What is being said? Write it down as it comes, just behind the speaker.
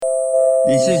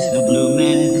This is the Blue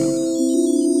Man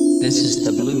Group. This is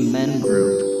the Blue Man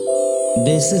Group.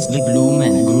 This is the Blue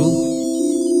Man Group.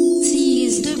 This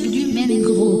is the Blue Man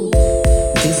Group.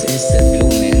 This is the Blue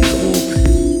Man Group.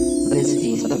 This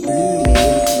is the Blue Man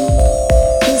Group.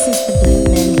 This is the Blue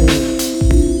Man Group.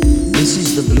 This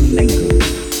is the Blue Man Group.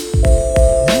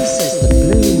 This is the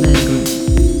Blue Man Group.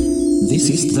 This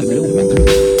is the Blue Man Group.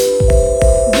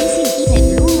 This is the Blue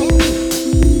Man Group.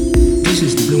 This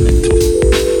is the Blue Man Group.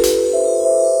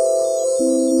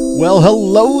 Well,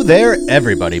 hello there,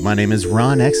 everybody. My name is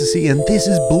Ron Ecstasy, and this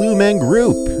is Blue Man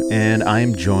Group. And I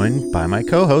am joined by my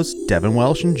co-hosts, Devin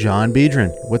Welsh and John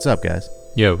Biedron. What's up, guys?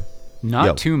 Yo. Not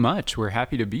Yo. too much. We're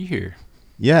happy to be here.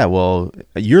 Yeah, well,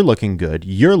 you're looking good.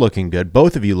 You're looking good.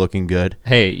 Both of you looking good.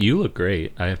 Hey, you look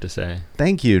great, I have to say.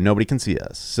 Thank you. Nobody can see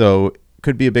us. So,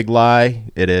 could be a big lie.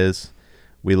 It is.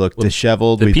 We look Well,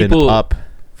 disheveled. the We've been people- up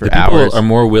for The people hours. are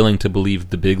more willing to believe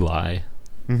the big lie.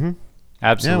 Mm-hmm.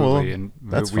 Absolutely. well, and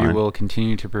that's we fine. will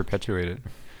continue to perpetuate it.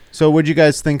 So, what do you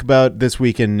guys think about this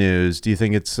week in news? Do you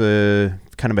think it's kind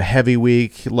of a heavy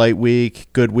week, light week,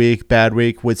 good week, bad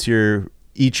week? What's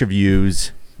each of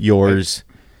yours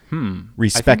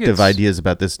respective it's- ideas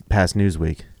about this past news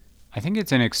week? I think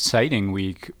it's an exciting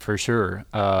week for sure.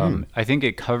 I think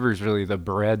it covers really the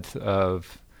breadth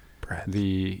of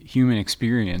the human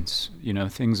experience. You know,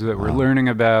 things that we're learning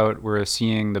about. We're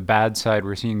seeing the bad side.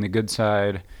 We're seeing the good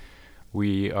side.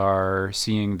 We are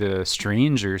seeing the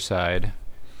stranger side.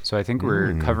 So I think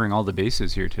we're covering all the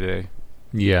bases here today.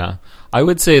 Yeah. I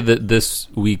would say that this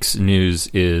week's news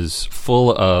is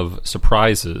full of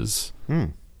surprises.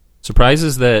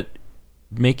 Surprises that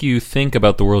make you think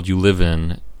about the world you live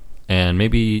in, and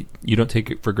maybe you don't take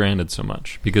it for granted so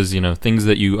much because, you know, things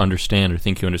that you understand or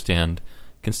think you understand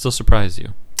can still surprise you.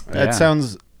 That Yeah.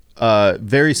 sounds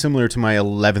very similar to my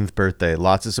 11th birthday.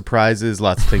 Lots of surprises,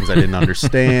 lots of things I didn't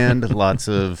understand, lots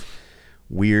of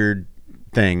weird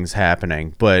things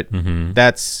happening. But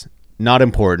that's not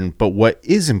important. But what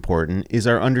is important is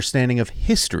our understanding of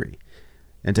history.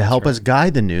 And to help us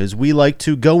guide the news, we like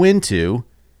to go into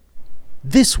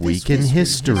This Week in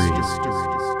History.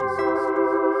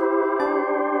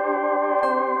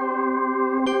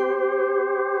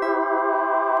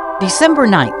 December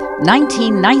 9th,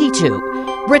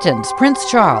 1992, Britain's Prince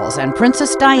Charles and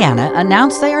Princess Diana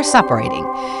announce they are separating.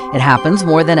 It happens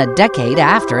more than a decade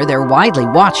after their widely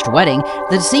watched wedding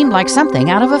that seemed like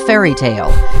something out of a fairy tale.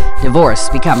 Divorce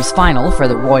becomes final for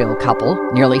the royal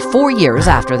couple nearly 4 years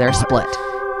after their split.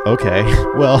 Okay,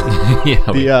 well,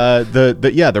 Yeah.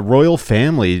 the royal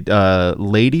family,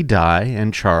 Lady Di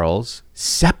and Charles,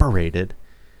 separated.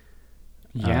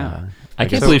 Yeah. I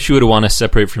can't believe she would want to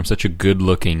separate from such a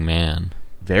good-looking man.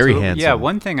 Very So, handsome. Yeah,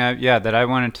 one thing that I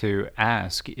wanted to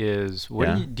ask is,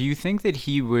 Yeah. do you think that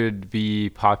he would be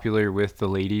popular with the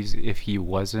ladies if he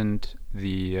wasn't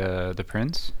the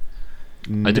prince?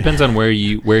 It depends on where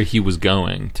he was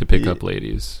going to pick up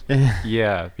ladies.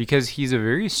 Yeah, because he's a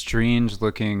very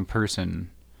strange-looking person.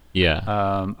 Yeah.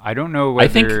 I don't know I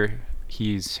think- whether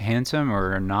he's handsome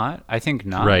or not. I think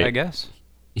not. Right. I guess.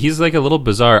 He's like a little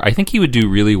bizarre. I think he would do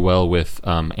really well with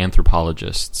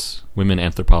anthropologists. Women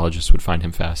anthropologists would find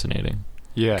him fascinating.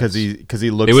 Yeah, because he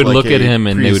looks. They would like look a at him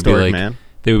and they would be prehistoric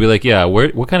like, man. yeah,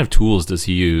 what kind of tools does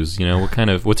he use? You know,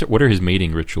 what are his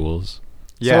mating rituals?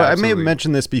 Yeah, so I may have absolutely.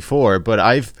 mentioned this before, but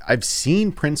I've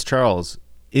seen Prince Charles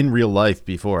in real life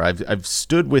before. I've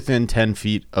stood within 10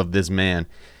 feet of this man,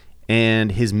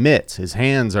 and his mitts, his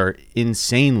hands are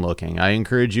insane looking. I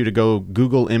encourage you to go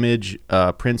Google image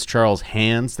Prince Charles'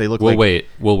 hands. They look We'll like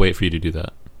wait for you to do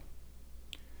that.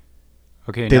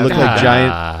 Okay, they now look that- like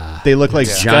giant. They look like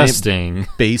giant Disgusting.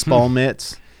 baseball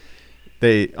mitts.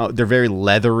 They're very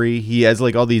leathery. He has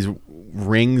like all these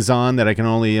rings on that I can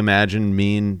only imagine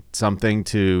mean something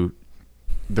to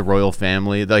the royal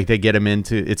family. Like they get him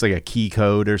into, it's like a key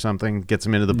code or something, gets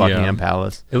him into the Buckingham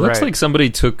Palace. It looks Right. like somebody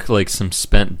took like some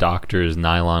spent doctor's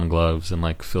nylon gloves and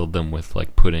like filled them with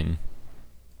like pudding.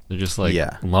 They're just like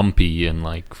Yeah. lumpy and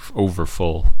like over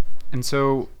full. And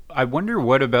so I wonder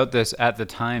what about this at the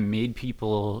time made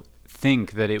people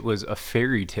think that it was a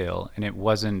fairy tale and it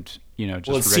wasn't, just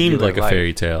Well, it seemed regular like a life.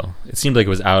 fairy tale. It seemed like it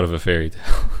was out of a fairy tale.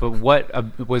 But what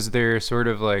was there sort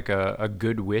of like a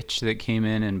good witch that came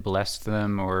in and blessed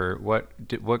them, or what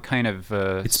kind of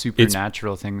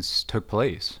supernatural things took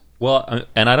place? Well,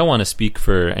 and I don't want to speak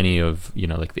for any of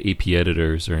like the AP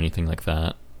editors or anything like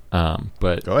that.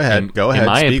 But Go ahead. In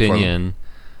my Speak for them. opinion,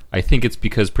 I think it's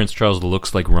because Prince Charles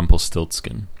looks like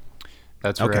Rumpelstiltskin.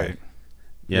 That's Okay. right.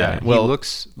 Yeah. he Well,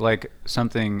 looks like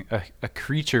something, a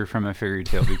creature from a fairy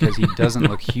tale because he doesn't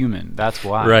look human. That's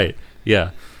why. Right. Yeah.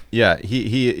 yeah,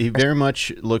 he very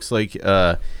much looks like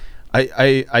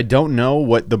I don't know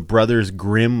what the brothers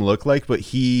Grimm look like, but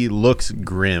he looks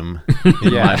grim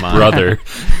in Yeah. my mind. Brother.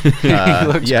 He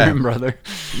looks yeah. grim, brother.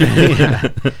 Yeah.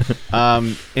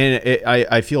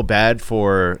 I feel bad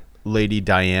for Lady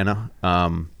Diana.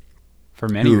 For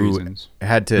many who reasons.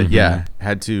 had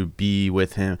to be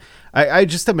with him. I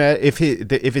just imagine if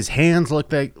his hands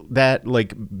looked like that,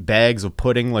 like bags of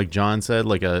pudding, like John said,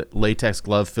 like a latex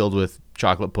glove filled with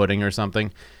chocolate pudding or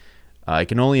something. I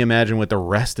can only imagine what the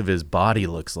rest of his body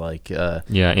looks like.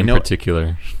 In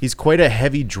particular. He's quite a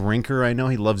heavy drinker. I know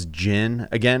he loves gin.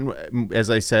 Again, as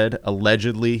I said,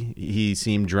 allegedly he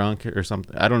seemed drunk or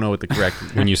something. I don't know what the correct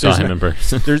When you saw him in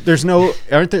person. there's no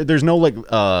like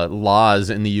laws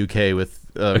in the UK with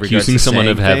regards Accusing to someone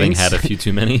saying of having things. had a few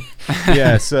too many.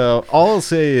 Yeah, so all I'll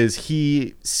say is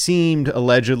he seemed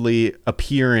allegedly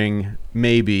appearing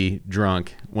maybe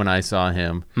drunk when I saw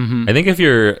him. I think if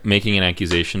you're making an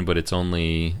accusation, but it's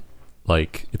only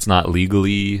like it's not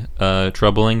legally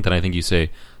troubling, then I think you say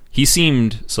he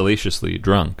seemed salaciously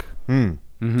drunk. Okay.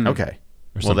 Or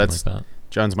Well, something that's like that.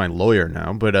 John's my lawyer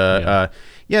now, but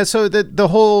so the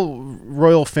whole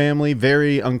royal family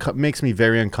makes me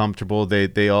very uncomfortable.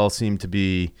 They all seem to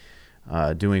be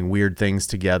doing weird things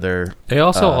together. They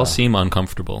also all seem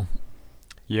uncomfortable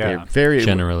Yeah. They're very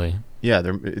generally. Yeah,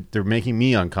 they're making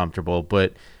me uncomfortable,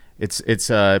 but it's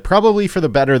probably for the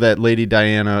better that Lady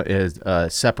Diana is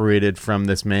separated from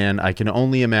this man. I can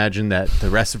only imagine that the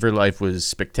rest of her life was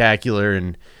spectacular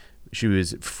and she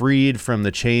was freed from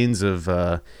the chains of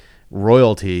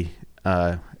royalty.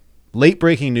 Late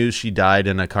breaking news: she died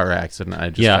in a car accident.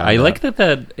 I like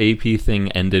that AP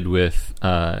thing ended with,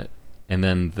 and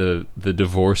then the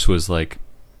divorce was like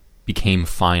became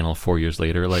final 4 years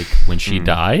later, like when she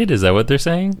died. Is that what they're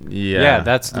saying? Yeah,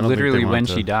 that's I don't think they literally want when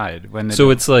to- she died. When the So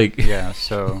it's like, yeah,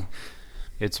 so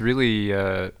it's really.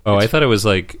 I thought it was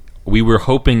like we were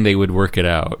hoping they would work it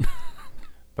out.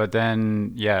 But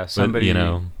then, yeah, But, somebody.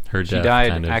 her She death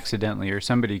died kind of, accidentally, or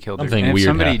somebody killed her. Something And if weird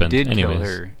somebody happened. did kill Anyways.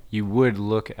 her, you would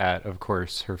look at, of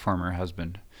course, her former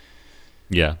husband.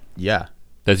 yeah. Yeah,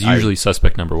 That's usually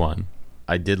suspect number one.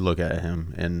 I did look at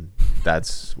him, and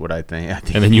that's what I think.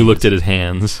 And then you looked at his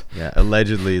hands. Yeah,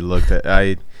 allegedly looked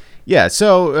at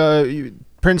So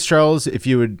Prince Charles, if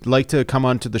you would like to come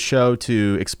onto the show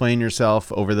to explain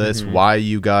yourself over this, why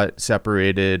you got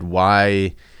separated,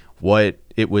 what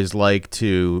it was like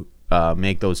to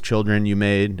make those children you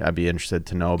made, I'd be interested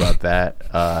to know about that.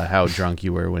 How drunk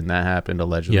you were when that happened,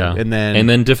 allegedly. Yeah. and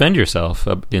then defend yourself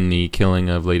in the killing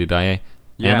of Lady Diana.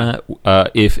 Yeah.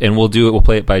 We'll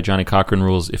play it by Johnny Cochran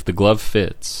rules. If the glove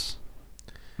fits,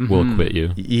 we'll quit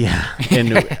you. yeah,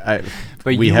 and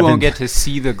But we you haven't- won't get to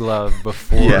see the glove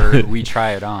before Yeah. we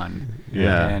try it on.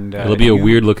 Yeah. And It'll be a you-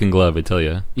 weird looking glove, I tell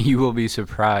you. You will be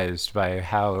surprised by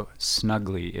how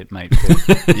snugly it might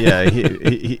fit. Yeah,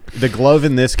 the glove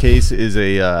in this case is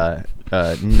a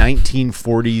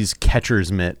 1940s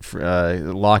catcher's mitt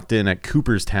locked in at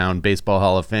Cooperstown Baseball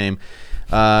Hall of Fame.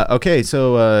 Okay,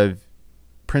 so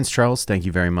Prince Charles, thank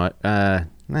you very much. I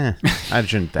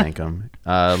shouldn't thank him.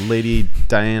 Lady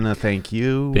Diana, thank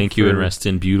you. Thank you, for- and rest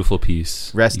in beautiful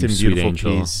peace. Rest you in sweet beautiful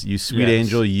angel. peace. You sweet Yes.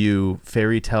 angel, you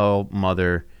fairy tale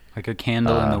mother, Like a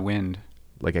candle in the wind.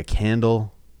 like a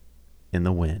candle in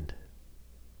the wind.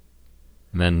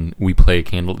 And then we play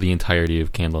the entirety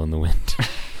of Candle in the Wind.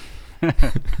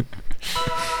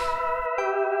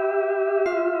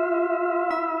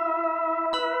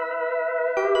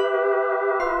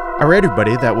 All right,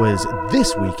 everybody, that was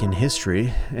This Week in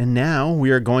History. And now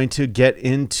we are going to get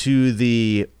into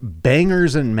the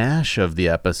bangers and mash of the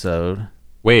episode.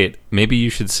 Wait, maybe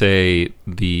you should say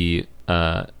the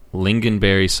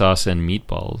lingonberry sauce and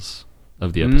meatballs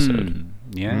of the episode.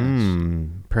 Yes.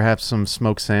 Perhaps some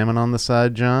smoked salmon on the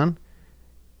side, John?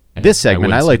 And This segment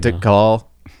would I say like to no.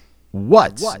 call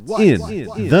What's in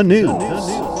the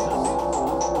News?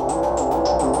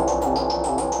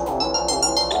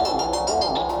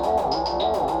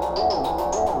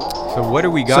 So what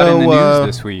do we got in the news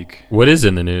this week? What is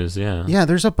in the news? Yeah. Yeah,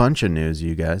 there's a bunch of news,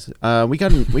 you guys. We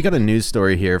got a news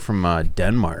story here from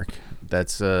Denmark.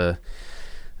 That's a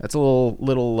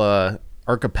little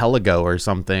archipelago or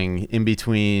something in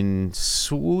between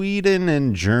Sweden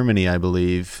and Germany, I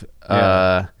believe.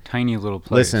 Yeah, tiny little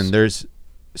place. Listen, there's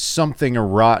something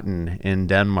rotten in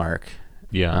Denmark.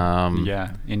 Yeah.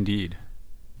 Yeah, indeed.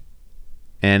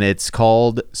 And it's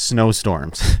called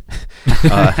snowstorms.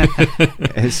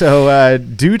 So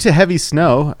due to heavy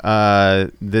snow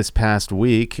this past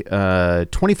week,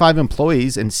 25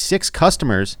 employees and 6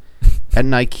 customers at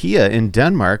an IKEA in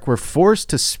Denmark were forced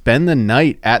to spend the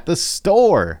night at the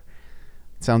store.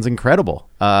 Sounds incredible.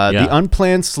 The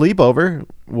unplanned sleepover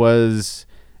was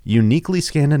uniquely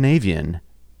Scandinavian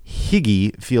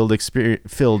hygge filled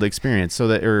experience. So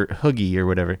that, or huggy or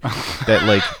whatever, that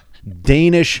like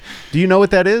Danish. Do you know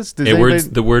what that is? Does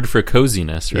The word for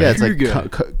coziness, right? Yeah, it's like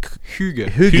Hygge.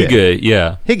 Hygge,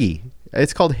 yeah. hygge.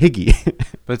 It's called hygge.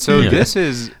 But so this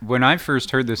is, when I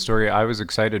first heard this story, I was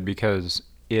excited because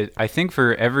I think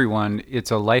for everyone, it's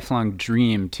a lifelong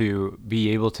dream to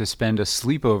be able to spend a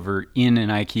sleepover in an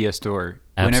IKEA store.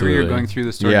 Whenever you're Absolutely. going through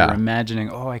the store, Yeah. you're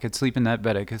imagining, I could sleep in that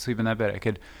bed. I could sleep in that bed. I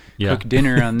could Yeah. cook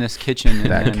dinner on this kitchen. And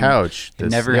That then couch. It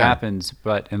This- never yeah. happens,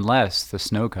 but unless the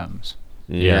snow comes.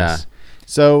 Yeah. Yes.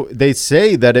 So they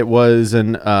say that it was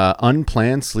an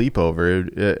unplanned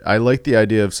sleepover. I like the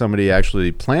idea of somebody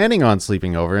actually planning on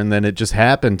sleeping over, and then it just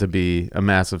happened to be a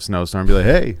massive snowstorm. Be like,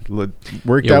 hey,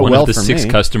 worked Yeah, out one well of the for 6 me.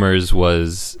 customers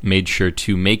made sure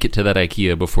to make it to that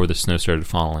IKEA before the snow started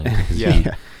falling. because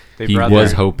Yeah. They He brought was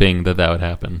their- hoping that would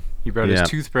happen. He brought Yeah. his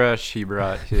toothbrush. He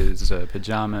brought his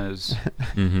pajamas.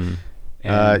 Hmm.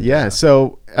 and,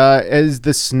 So as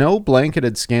the snow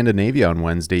blanketed Scandinavia on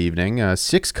Wednesday evening,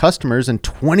 6 customers and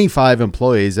 25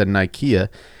 employees at an IKEA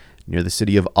near the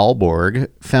city of Aalborg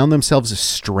found themselves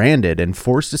stranded and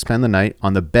forced to spend the night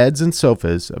on the beds and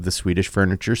sofas of the Swedish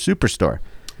furniture superstore.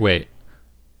 Wait.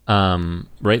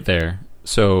 Right there.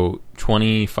 So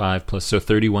 25 plus, so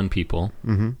 31 people.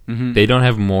 Mhm. They don't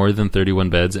have more than 31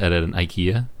 beds at an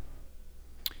IKEA?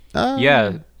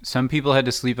 Yeah, some people had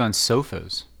to sleep on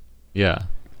sofas. Yeah.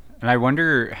 And I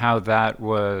wonder how that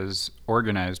was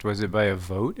organized. Was it by a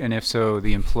vote? And if so,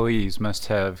 the employees must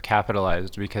have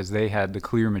capitalized because they had the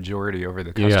clear majority over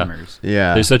the Yeah. customers.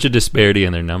 Yeah. There's such a disparity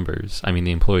in their numbers. I mean,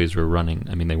 the employees were running,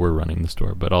 they were running the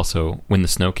store, but also when the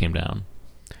snow came down.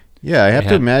 Yeah, I have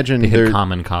to imagine they had there.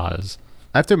 common cause.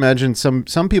 I have to imagine some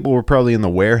people were probably in the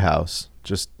warehouse,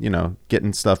 just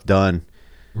getting stuff done.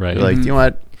 Right. They're like, you know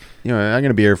what, I'm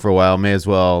gonna be here for a while. May as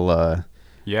well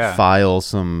Yeah. file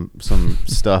some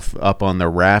stuff up on the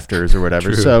rafters or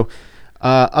whatever. True. So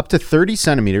up to 30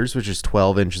 centimeters, which is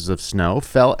 12 inches of snow,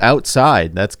 fell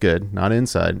outside. That's good, not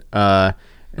inside.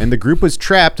 And the group was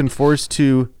trapped and forced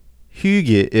to hygge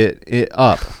it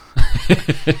up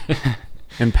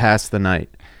and pass the night.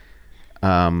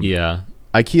 Yeah.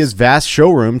 IKEA's vast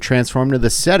showroom transformed into the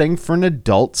setting for an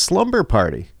adult slumber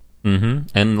party. Mm-hmm.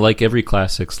 And like every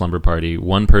classic slumber party,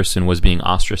 one person was being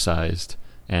ostracized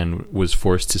and was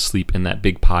forced to sleep in that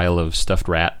big pile of stuffed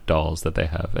rat dolls that they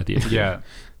have at the IKEA. Yeah.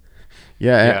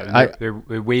 Yeah,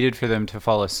 They waited for them to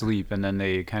fall asleep, and then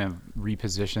they kind of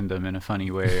repositioned them in a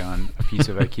funny way on a piece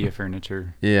of IKEA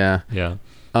furniture. yeah. Yeah.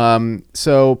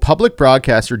 So public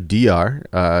broadcaster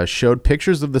DR showed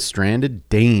pictures of the stranded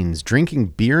Danes drinking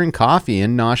beer and coffee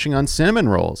and noshing on cinnamon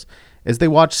rolls as they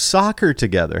watched soccer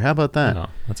together. How about that? Oh,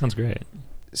 that sounds great.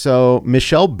 So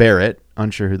Michelle Barrett,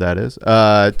 unsure who that is,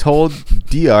 told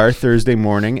DR Thursday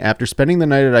morning after spending the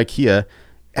night at IKEA,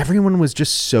 everyone was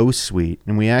just so sweet,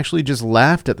 and we actually just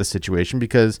laughed at the situation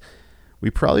because we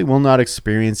probably will not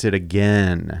experience it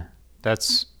again.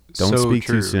 That's Don't so speak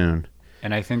true. too soon.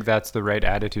 And I think that's the right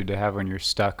attitude to have when you're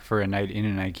stuck for a night in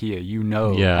an IKEA. You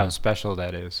know Yeah. how special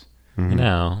that is. Mm-hmm. You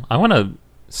know, I want to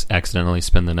accidentally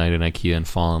spend the night in IKEA and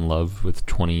fall in love with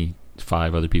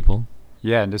 25 other people.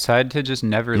 Yeah, and decide to just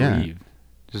never Yeah. leave.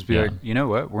 Just be Yeah. like, you know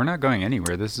what? We're not going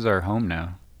anywhere. This is our home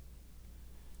now.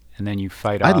 And then you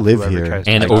fight I off live whoever here. tries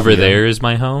to And take over you. there is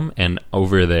my home, and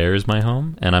over there is my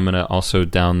home, and I'm going to also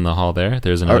down the hall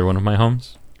there's another one of my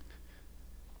homes.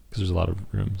 Because there's a lot of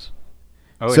rooms.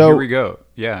 Oh, So- here we go.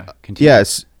 Yeah. Continue.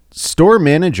 Yes, store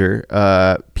manager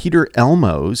Peter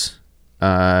Elmos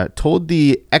told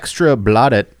the Extra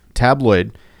Bladet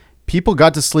tabloid people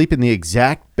got to sleep in the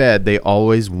exact bed they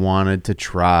always wanted to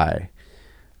try.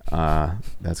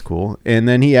 That's cool. And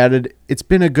then he added, "It's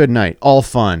been a good night, all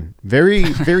fun, very,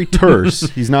 very terse."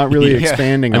 He's not really Yeah.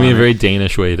 expanding. I on mean, a it. very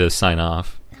Danish way to sign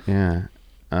off. Yeah.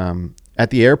 At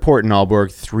the airport in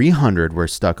Aalborg, 300 were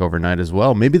stuck overnight as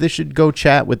well. Maybe they should go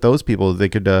chat with those people. They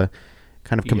could kind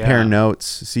of compare Yeah. notes,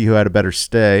 see who had a better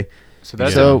stay. So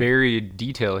that's So- a very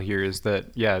detail here is that,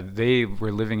 yeah, they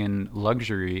were living in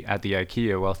luxury at the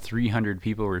IKEA while 300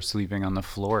 people were sleeping on the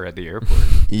floor at the airport.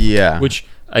 Yeah. Which,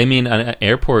 I mean, an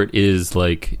airport is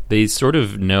like, they sort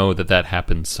of know that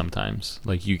happens sometimes.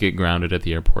 Like, you get grounded at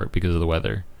the airport because of the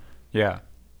weather. Yeah.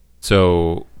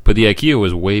 So, but the IKEA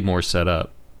was way more set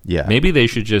up. yeah. Maybe they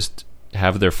should just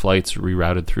have their flights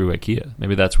rerouted through IKEA.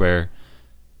 Maybe that's where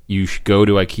you should go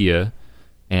to IKEA,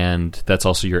 and that's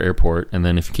also your airport. And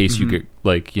then, if in case you get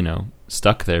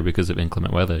stuck there because of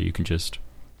inclement weather, you can just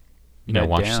Bed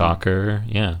watch down. soccer.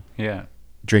 Yeah, Yeah.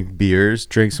 Drink beers,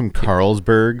 drink some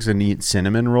Carlsbergs, and eat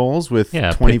cinnamon rolls with Yeah,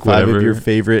 pick 25 of whatever. your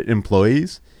favorite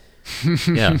employees.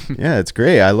 Yeah. Yeah, it's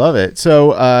great. I love it.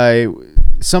 So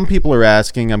some people are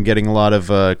asking, I'm getting a lot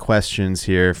of questions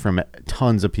here from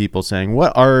tons of people saying,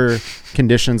 what are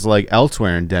conditions like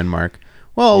elsewhere in Denmark?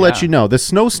 Well, I'll let you know. The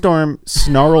snowstorm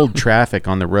snarled traffic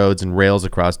on the roads and rails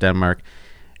across Denmark,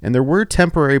 and there were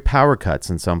temporary power cuts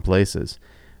in some places.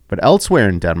 But elsewhere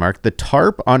in Denmark, the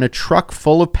tarp on a truck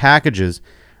full of packages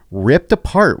ripped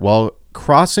apart while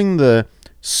crossing the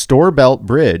Storebælt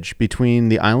Bridge between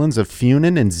the islands of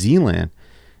Funen and Zealand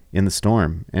in the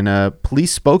storm. And a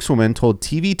police spokeswoman told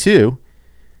TV2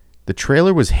 the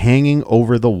trailer was hanging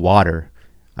over the water.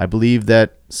 I believe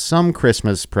that some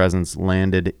Christmas presents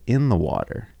landed in the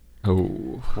water.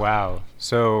 Oh. Wow.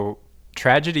 So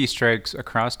tragedy strikes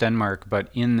across Denmark, but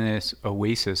in this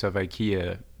oasis of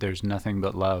IKEA, there's nothing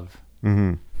but love.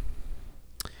 Mm-hmm.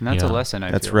 And that's a Yeah. lesson,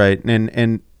 I That's feel. right.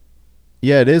 And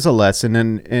yeah, it is a lesson.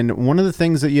 And one of the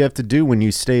things that you have to do when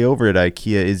you stay over at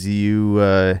IKEA is you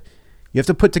have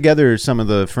to put together some of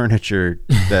the furniture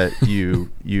that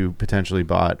you potentially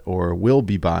bought or will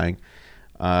be buying.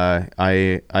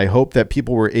 I hope that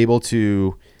people were able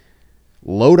to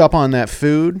load up on that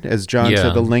food, as John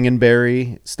said, the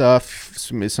lingonberry stuff,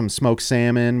 some smoked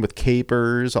salmon with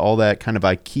capers, all that kind of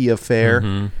IKEA fare.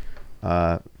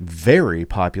 Mm-hmm. Very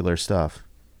popular stuff.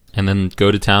 And then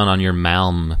go to town on your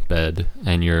Malm bed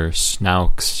and your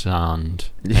Snauksand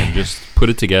and just put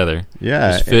it together.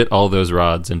 Yeah. Just fit all those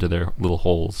rods into their little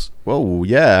holes. Whoa,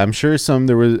 yeah, I'm sure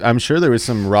there was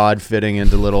some rod fitting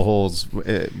into little holes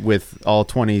with all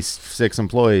 26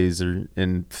 employees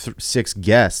and 6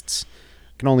 guests.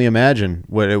 I can only imagine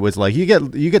what it was like. You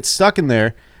get stuck in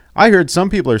there. I heard some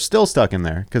people are still stuck in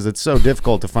there because it's so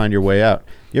difficult to find your way out.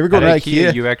 You ever go At to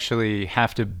IKEA, IKEA? you actually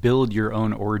have to build your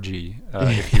own orgy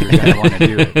if you're going to want to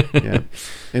do it. Yeah.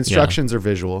 Instructions are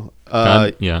visual.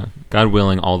 God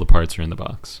willing, all the parts are in the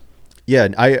box. Yeah,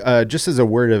 I just as a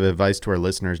word of advice to our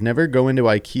listeners, never go into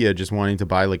IKEA just wanting to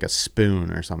buy like a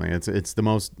spoon or something. It's the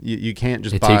most you can't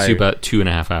just It buy. takes you about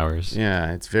 2.5 hours.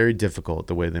 Yeah, it's very difficult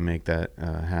the way they make that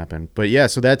happen. But yeah,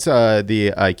 so that's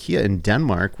the IKEA in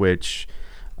Denmark, which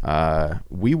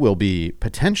we will be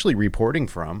potentially reporting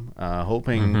from,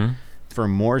 hoping for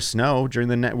more snow during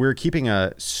the we're keeping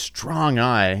a strong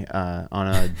eye on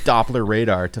a Doppler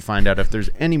radar to find out if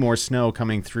there's any more snow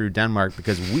coming through Denmark,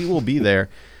 because we will be there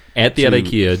At the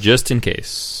IKEA, just in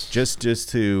case. just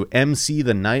to MC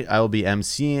the night. I will be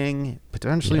MCing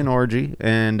potentially an orgy,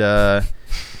 and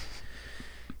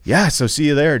yeah, so see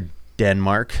you there,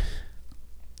 Denmark.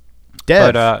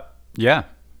 Dev,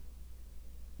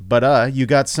 but you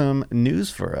got some news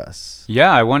for us.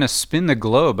 Yeah, I want to spin the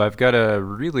globe. I've got a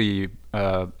really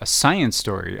a science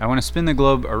story. I want to spin the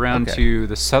globe around to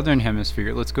the southern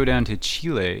hemisphere. Let's go down to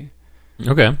Chile,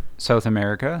 Okay. South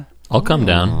America. I'll come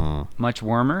down. Much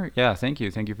warmer. Yeah, thank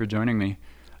you. Thank you for joining me.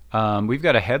 We've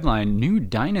got a headline: new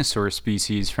dinosaur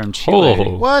species from Chile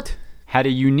Oh. What? had a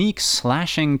unique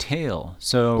slashing tail.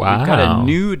 So we've got a Wow.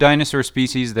 new dinosaur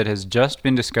species that has just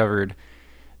been discovered.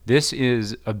 This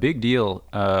is a big deal.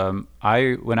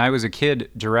 When I was a kid,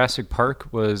 Jurassic Park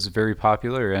was very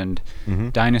popular and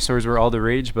dinosaurs were all the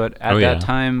rage. But at that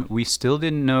time, we still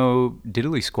didn't know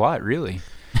diddly squat, really.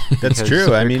 That's Because true.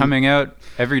 I they're mean, coming out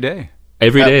every day.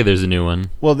 Every day there's a new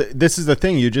one. well, this is the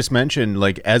thing you just mentioned,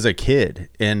 like as a kid.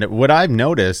 And what I've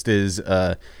noticed is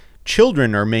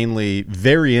children are mainly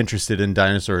very interested in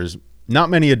dinosaurs,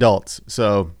 not many adults.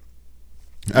 So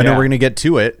I know Yeah. we're going to get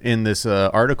to it in this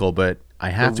article, but I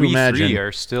have But to we imagine. three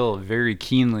are still very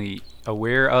keenly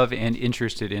aware of and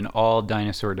interested in all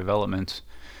dinosaur developments.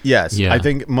 Yes, Yeah. I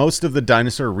think most of the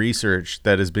dinosaur research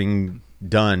that is being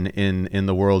done in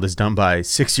the world is done by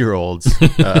 6-year-olds.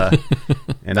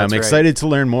 And I'm right. excited to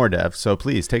learn more, Dev. So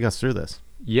please take us through this.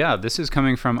 Yeah, this is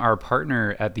coming from our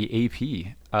partner at the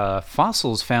AP.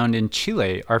 Fossils found in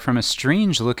Chile are from a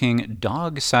strange-looking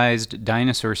dog-sized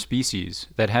dinosaur species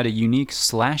that had a unique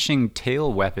slashing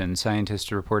tail weapon,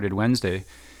 scientists reported Wednesday.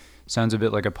 Sounds a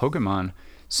bit like a Pokemon.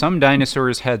 Some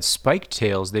dinosaurs had spiked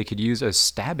tails they could use as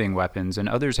stabbing weapons, and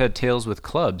others had tails with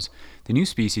clubs. The new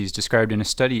species, described in a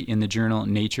study in the journal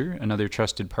Nature, another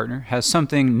trusted partner, has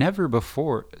something never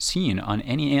before seen on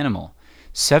any animal.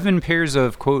 7 pairs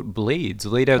of, quote, blades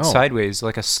laid out sideways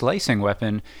like a slicing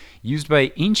weapon used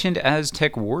by ancient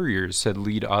Aztec warriors, said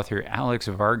lead author Alex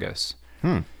Vargas.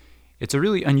 It's a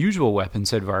really unusual weapon,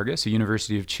 said Vargas, a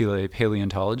University of Chile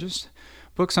paleontologist.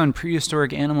 Books on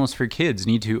prehistoric animals for kids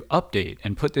need to update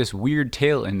and put this weird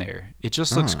tail in there. It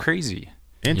just looks crazy.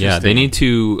 Yeah, they need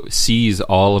to seize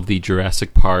all of the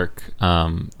Jurassic Park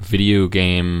video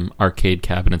game arcade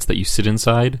cabinets that you sit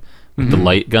inside with the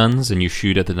light guns and you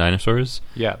shoot at the dinosaurs.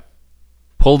 Yeah.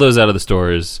 Pull those out of the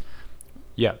stores,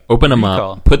 Yeah. Open them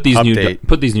Recall. up. Put these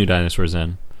Update. new dinosaurs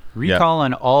in. Recall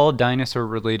on all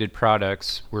dinosaur-related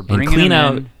products. We're And bringing clean them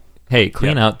out. in. Hey,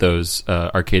 clean out those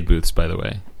arcade booths, by the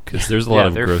way, because there's a lot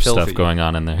of they're gross filthy. stuff going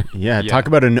on in there. Yeah, Yeah. talk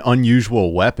about an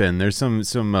unusual weapon. There's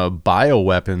some bio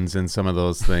weapons in some of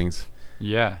those things.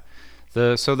 Yeah.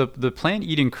 The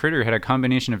plant-eating critter had a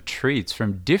combination of traits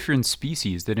from different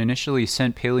species that initially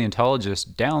sent paleontologists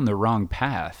down the wrong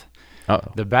path.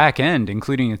 Uh-oh. The back end,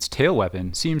 including its tail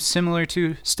weapon, seems similar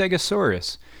to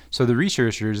Stegosaurus, so the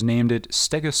researchers named it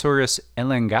Stegosaurus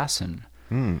elengasen.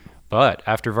 But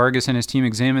after Vargas and his team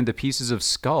examined the pieces of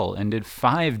skull and did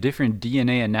 5 different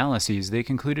DNA analyses, they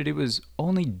concluded it was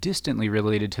only distantly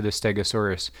related to the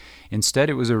Stegosaurus. Instead,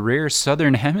 it was a rare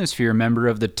southern hemisphere member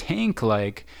of the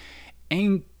tank-like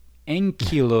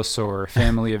Ankylosaur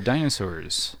family of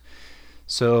dinosaurs.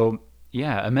 So,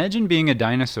 yeah, imagine being a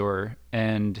dinosaur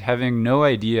and having no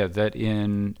idea that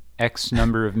in X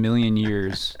number of million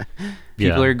years,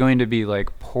 people Yeah. are going to be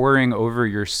like poring over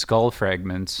your skull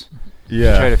fragments to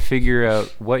Yeah. try to figure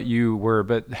out what you were,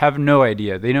 but have no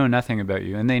idea. They know nothing about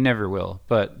you, and they never will.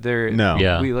 But No.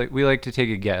 Yeah. we like to take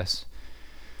a guess.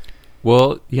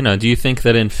 Well, do you think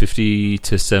that in 50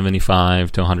 to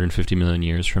 75 to 150 million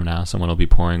years from now, someone will be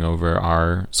poring over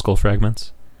our skull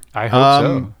fragments I hope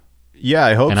so. Yeah,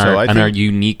 I hope and so. our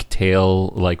unique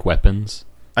tail-like weapons?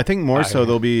 I think more so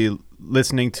they'll be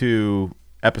listening to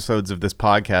episodes of this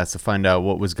podcast to find out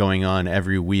what was going on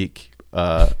every week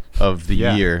of the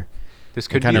Yeah. year. This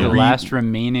could be kinda the read- last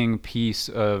remaining piece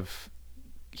of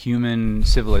human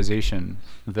civilization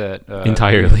that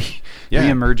Entirely. Yeah.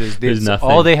 reemerges. There's nothing.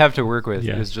 All they have to work with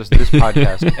Yeah. is just this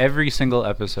podcast, every single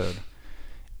episode,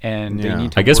 and Yeah. they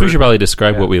need to. I guess we work- should probably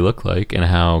describe yeah. what we look like and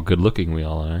how good-looking we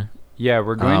all are. Yeah,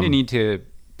 we're going to need to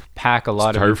pack a lot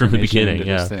of Start from the information beginning, into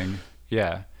this yeah. thing.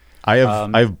 Yeah. I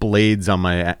have blades on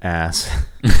my ass.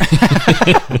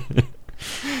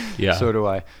 Yeah. So do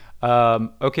I.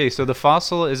 Okay, so the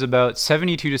fossil is about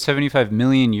 72 to 75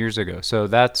 million years ago. So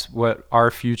that's what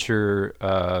our future,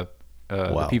 the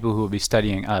people who will be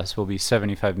studying us will be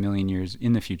 75 million years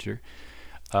in the future.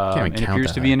 even And it count appears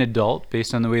that to be high. an adult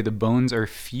based on the way the bones are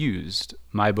fused.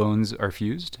 My bones are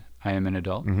fused. I am an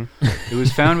adult. It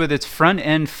was found with its front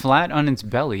end flat on its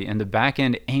belly and the back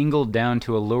end angled down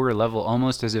to a lower level,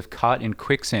 almost as if caught in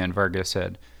quicksand, Vargas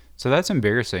said. So that's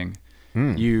embarrassing.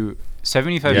 You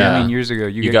 75 Yeah. million years ago,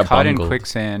 you You get got caught bungled. in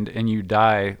quicksand and you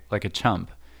die like a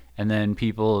chump. And then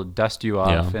people dust you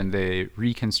off Yeah. and they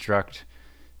reconstruct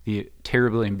the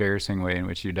terribly embarrassing way in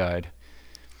which you died.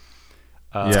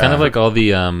 It's kind of like all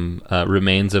the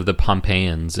remains of the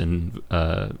Pompeians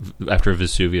after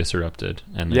Vesuvius erupted.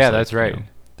 And there's Yeah, like, that's right.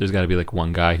 there's got to be like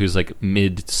one guy who's like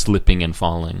mid slipping and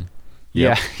falling,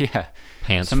 Yeah, yeah.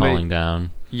 pants Somebody- falling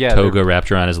down, Yeah, toga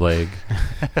wrapped around his leg.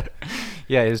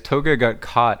 Yeah, his toga got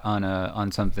caught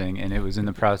on something, and it was in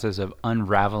the process of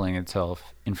unraveling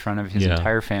itself in front of his Yeah.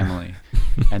 entire family.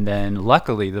 And then,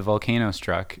 luckily, the volcano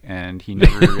struck, and he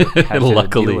never had to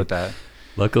Luckily. deal with that.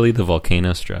 Luckily, the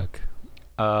volcano struck.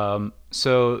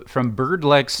 So, from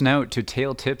bird-like snout to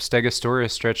tail tip,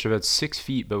 Stegosaurus stretched about 6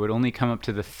 feet, but would only come up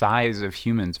to the thighs of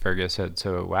humans, Vargas said.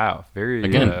 So, wow, very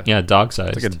Again, dog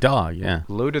sized. Like a dog, yeah.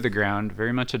 low to the ground,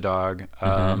 very much a dog.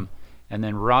 Mm-hmm. And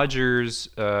then Rogers,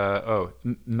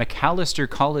 McAllister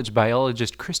College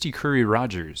biologist Christy Curry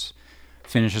Rogers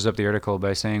finishes up the article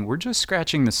by saying, "We're just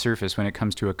scratching the surface when it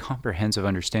comes to a comprehensive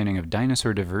understanding of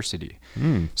dinosaur diversity.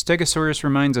 Stegosaurus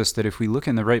reminds us that if we look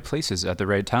in the right places at the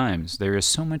right times, there is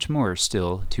so much more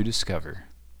still to discover."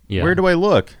 Yeah. Where do I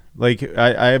look? Like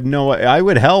I have no. I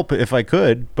would help if I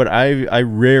could, but I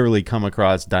rarely come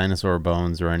across dinosaur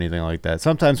bones or anything like that.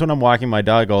 Sometimes when I'm walking my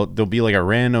dog, there'll be like a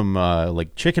random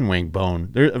like chicken wing bone.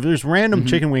 There's random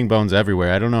chicken wing bones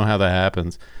everywhere. I don't know how that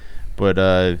happens, but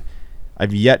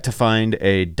I've yet to find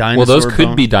a dinosaur. Well, those could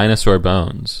bone. be dinosaur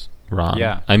bones, Ron.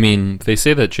 Yeah. I mean, they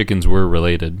say that chickens were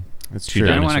related That's to true.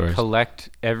 I want to dinosaurs collect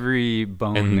every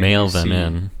bone and that mail you them see.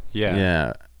 in. Yeah,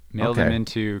 Yeah. mail them Okay.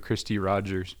 into Christy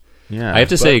Rogers. Yeah. I have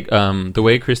to say, the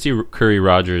way Christy Curry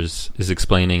Rogers is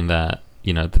explaining that,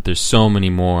 that there's so many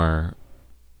more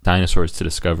dinosaurs to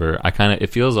discover, it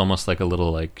feels almost like a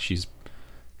little like she's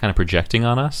kind of projecting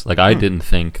on us. Like I didn't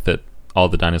think that all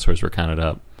the dinosaurs were counted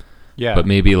up, Yeah, but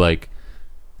maybe like,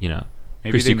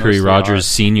 Maybe Christy they Curry mostly Rogers are.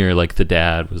 Sr., like the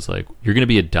dad, was like, "You're going to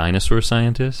be a dinosaur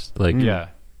scientist? Like, Yeah.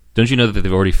 don't you know that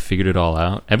they've already figured it all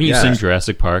out? Haven't you Yeah. seen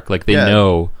Jurassic Park? Like they Yeah.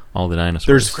 know all the dinosaurs."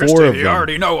 There's 4 of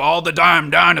them. know all the damn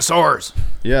dinosaurs.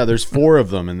 Yeah, there's 4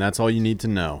 of them, and that's all you need to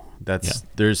know.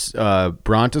 There's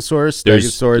Brontosaurus, There's-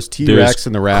 Stegosaurus, T-Rex,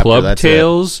 and the Raptor. Club That's it.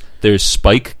 tails, there's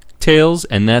spike tails,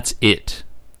 and that's it.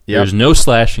 Yep. There's no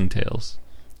slashing tails.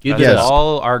 It That's is.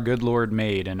 all our good Lord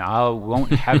made, and I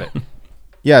won't have it.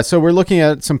 Yeah, so we're looking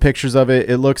at some pictures of it.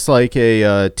 It looks like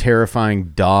a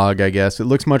terrifying dog, I guess. It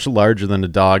looks much larger than a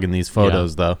dog in these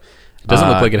photos, though. It doesn't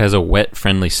look like it has a wet,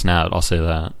 friendly snout. I'll say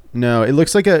that. No, it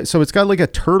looks like so it's got like a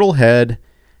turtle head,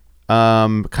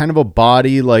 kind of a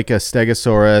body like a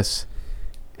stegosaurus,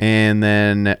 and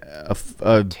then a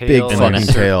big Tail fucking and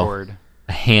tail. surfboard.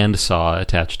 A hand saw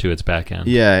attached to its back end.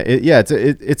 Yeah,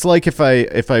 it's like if I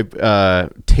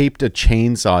taped a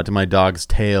chainsaw to my dog's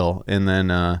tail and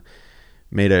then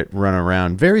made it run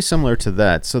around. Very similar to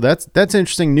that. So that's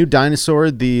interesting. New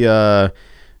dinosaur. The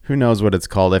who knows what it's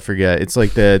called? I forget. It's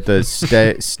like the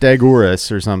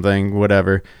Stegosaurus or something.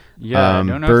 Whatever. Yeah, I don't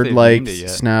know if bird they've like named it yet.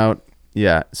 snout.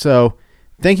 Yeah. So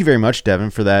thank you very much, Devin,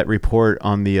 for that report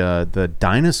on the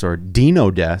dinosaur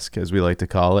Dino desk, as we like to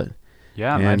call it.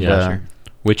 Yeah, my And, pleasure.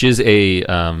 Which is a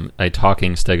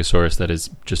talking stegosaurus that is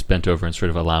just bent over and sort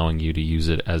of allowing you to use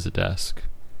it as a desk.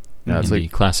 No, it's in like the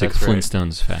classic That's right.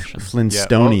 Flintstones fashion. Yeah,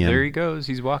 Flintstonian. there he goes.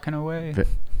 He's walking away.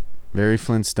 Very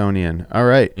Flintstonian. All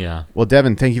right. Yeah. Well,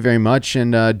 Devin, thank you very much.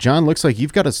 And John, looks like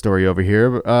you've got a story over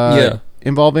here.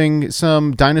 Involving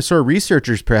some dinosaur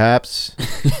researchers, perhaps.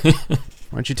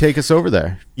 Why don't you take us over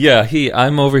there? Yeah,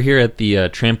 I'm over here at the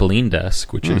trampoline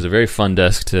desk, which is a very fun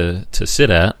desk to sit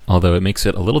at, although it makes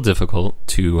it a little difficult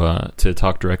to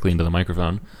talk directly into the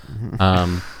microphone.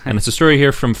 And it's a story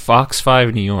here from Fox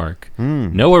 5 New York.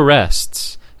 No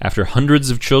arrests after hundreds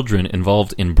of children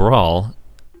involved in brawl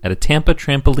at a Tampa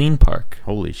trampoline park.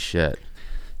 Holy shit.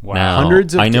 Wow. Now,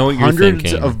 Hundreds I know what you're hundreds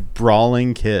thinking. of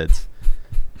brawling kids.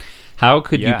 How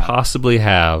could you Yeah. possibly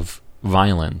have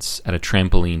violence at a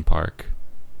trampoline park?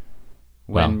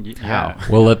 When Well, yeah.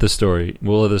 We'll let the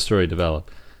story develop.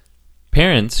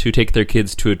 Parents who take their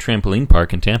kids to a trampoline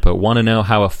park in Tampa want to know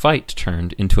how a fight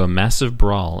turned into a massive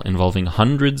brawl involving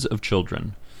hundreds of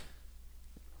children.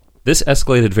 This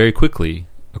escalated very quickly,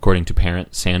 according to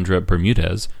parent Sandra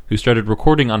Bermudez, who started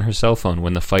recording on her cell phone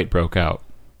when the fight broke out.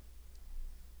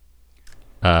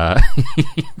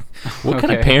 What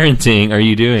kind of Okay. parenting are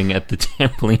you doing at the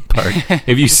trampoline park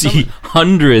if you see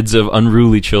hundreds of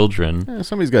unruly children?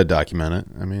 Somebody's got to document it.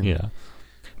 I mean, Yeah.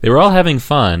 They were all having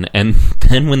fun, and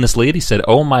then when this lady said,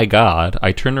 "Oh my God,"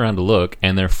 I turned around to look,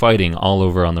 and they're fighting all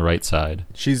over on the right side.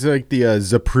 she's like the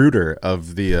Zapruder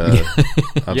of the of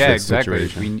Yeah, the exactly.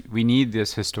 situation. We need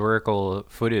this historical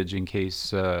footage in case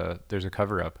there's a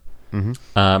cover up.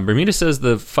 Bermuda says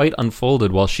the fight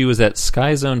unfolded while she was at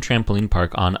Sky Zone Trampoline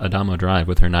Park on Adamo Drive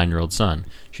with her 9-year-old son.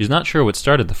 She's not sure what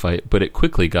started the fight, but it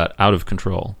quickly got out of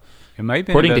control. It might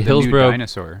be According about to the new Hillsborough-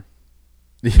 dinosaur.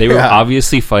 They were Yeah.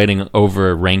 obviously fighting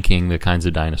over ranking the kinds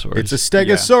of dinosaurs. It's a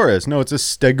Stegosaurus. No, it's a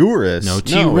Stegurus. No,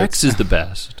 T-Rex is the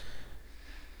best.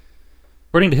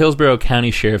 According to Hillsborough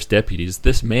County Sheriff's deputies,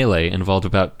 this melee involved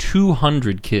about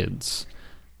 200 kids.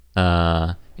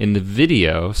 In the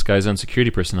video, Sky Zone security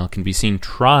personnel can be seen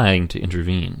trying to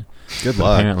intervene. Good But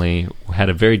luck. apparently had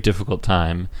a very difficult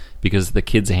time because the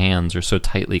kids' hands are so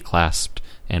tightly clasped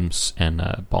and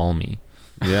balmy.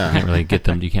 You Yeah. can't really get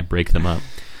them. You can't break them up.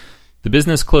 The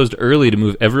business closed early to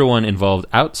move everyone involved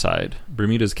outside.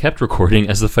 Bermuda's kept recording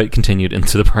as the fight continued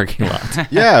into the parking lot.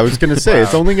 Yeah, I was gonna say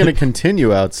it's only gonna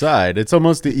continue outside. It's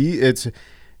almost it's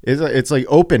like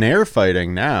open air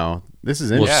fighting now. This is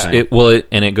interesting.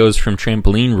 It goes from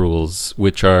trampoline rules,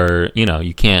 which are,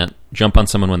 you can't jump on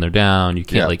someone when they're down. You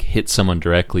can't Yeah. hit someone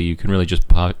directly. You can really just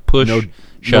push, no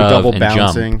shove, double and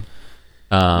bouncing. jump.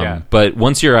 Yeah. But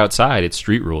once you're outside, it's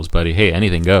street rules, buddy. Hey,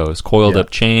 anything goes. Coiled Yeah. up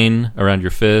chain around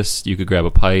your fist. You could grab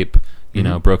a pipe.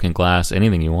 Broken glass.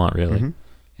 Anything you want, really.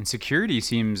 And security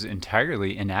seems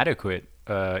entirely inadequate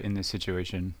in this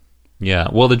situation. Yeah.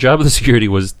 Well, the job of the security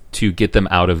was to get them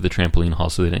out of the trampoline hall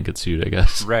so they didn't get sued, I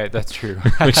guess. Right, that's true.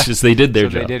 Which is they did their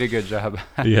So job. they did a good job.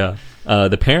 Yeah.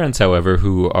 The parents, however,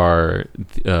 who are,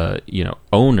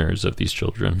 owners of these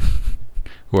children,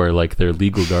 who are like their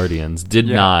legal guardians, could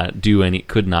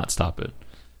not stop it.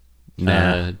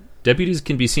 Nah. Deputies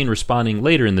can be seen responding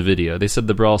later in the video. They said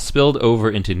the brawl spilled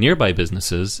over into nearby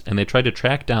businesses, and they tried to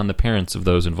track down the parents of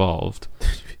those involved.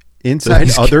 Inside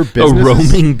other A businesses.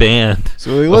 roaming band.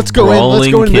 So like, of let's go in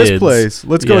brawling this kids. place.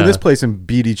 Let's go in Yeah. this place and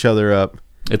beat each other up.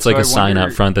 It's So like I a sign wonder-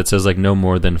 out front that says like no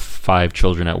more than 5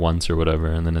 children at once or whatever,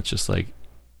 and then it's just like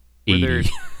Were 80. there,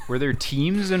 were there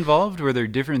teams involved? Were there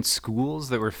different schools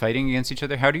that were fighting against each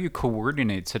other? How do you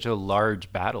coordinate such a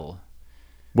large battle?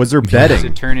 Was there Does betting?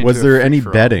 it turn into Was a there any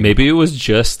free-for-all? betting? Maybe it was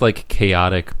just like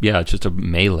chaotic. Yeah, it's just a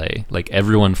melee. Like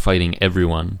everyone fighting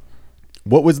everyone.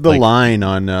 What was the Like- line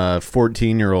on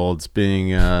 14-year-olds being?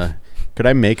 Could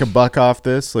I make a buck off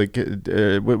this? Like,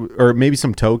 or maybe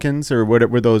some tokens, or what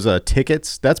were those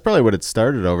tickets? That's probably what it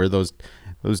started over. Those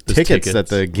Those tickets that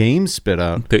the game spit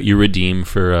out. that you redeem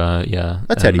for a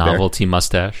teddy bear. novelty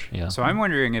mustache. Yeah. So I'm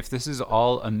wondering if this is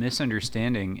all a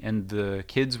misunderstanding and the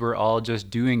kids were all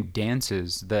just doing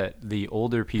dances that the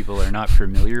older people are not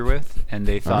familiar with, and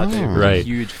they thought that it was a Right.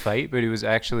 huge fight, but it was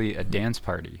actually a dance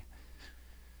party.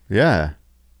 Yeah.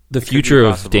 The could be future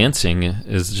of possible. dancing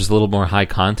is just a little more high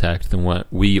contact than what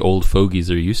we old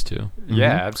fogies are used to.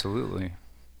 Yeah, absolutely.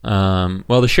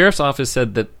 Well, the sheriff's office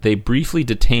said that they briefly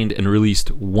detained and released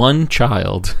one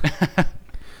child,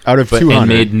 Out of but 200. and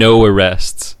made no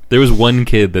arrests. There was one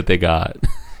kid that they got.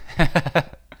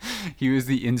 He was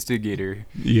the instigator,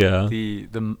 Yeah. the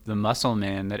muscle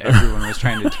man that everyone was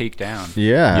trying to take down.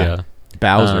 yeah. Yeah.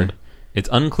 Bowser. It's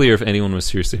unclear if anyone was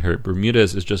seriously hurt.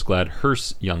 Bermudez is just glad her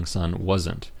young son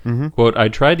wasn't. Quote, I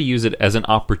tried to use it as an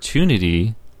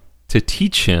opportunity to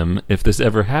teach him if this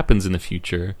ever happens in the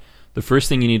future. The first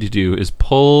thing you need to do is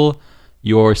pull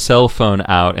your cell phone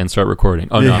out and start recording.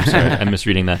 Oh, no, I'm sorry. I'm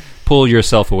misreading that. Pull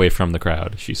yourself away from the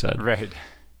crowd, she said. Right.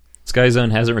 Sky Zone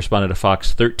hasn't responded to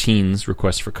Fox 13's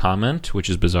request for comment, which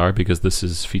is bizarre because this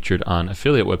is featured on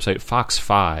affiliate website Fox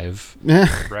 5.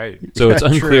 Right. So it's Yeah,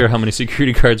 unclear true. how many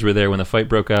security guards were there when the fight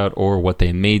broke out or what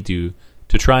they may do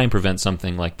to try and prevent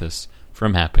something like this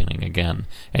from happening again.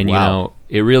 And, you Wow. know,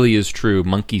 it really is true.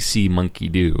 Monkey see, monkey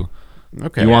do.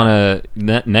 Okay. You want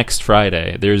to, next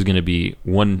Friday, there's going to be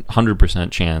 100%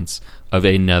 chance of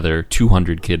another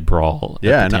 200 kid brawl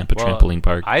Yeah, at the and Tampa trampoline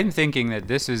park. I'm thinking that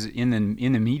this is in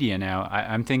the media now.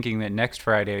 I'm thinking that next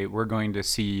Friday we're going to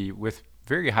see, with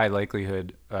very high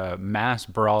likelihood, mass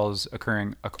brawls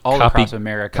occurring all across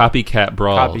America. Copycat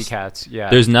brawls. Copycats, yeah.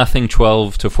 There's nothing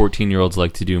 12 to 14-year-olds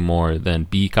like to do more than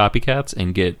be copycats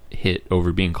and get hit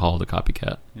over being called a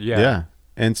copycat. Yeah.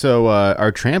 And so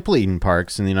our trampoline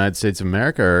parks in the United States of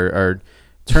America are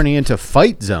turning into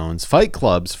fight zones, fight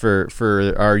clubs for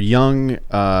our young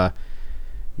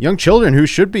children who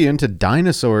should be into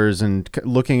dinosaurs and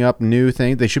looking up new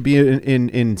things. They should be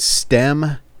in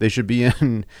STEM. They should be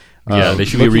in They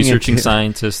should be looking researching into-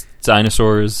 scientists,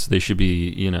 dinosaurs. They should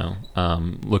be,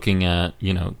 looking at,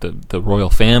 the royal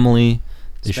family.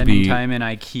 They should Spending be time in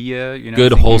IKEA,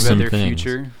 good, thinking wholesome about their things.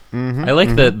 future. Mm-hmm. I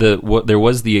like that there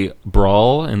was the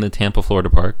brawl in the Tampa, Florida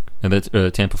park,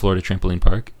 the Tampa, Florida trampoline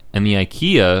park, and the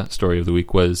IKEA story of the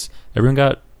week was everyone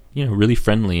got really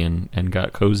friendly and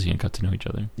got cozy and got to know each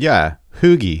other. Yeah,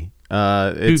 Hoogie.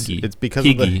 Hoogie. It's because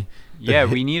of the Higgy. Yeah,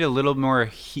 we need a little more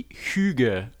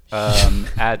hygge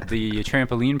at the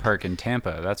trampoline park in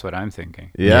Tampa. That's what I'm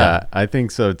thinking. Yeah, I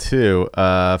think so too.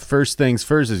 First things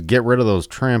first is get rid of those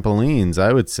trampolines.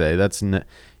 I would say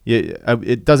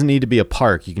it doesn't need to be a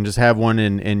park. You can just have one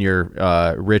in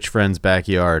your rich friend's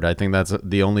backyard. I think that's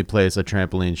the only place a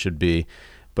trampoline should be.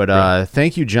 But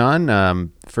thank you,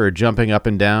 John, for jumping up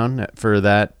and down for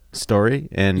that story.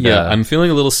 And I'm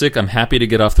feeling a little sick. I'm happy to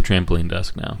get off the trampoline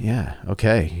desk now. yeah,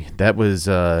 okay. That was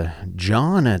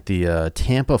John at the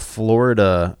Tampa,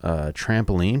 Florida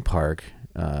trampoline park,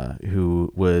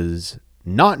 who was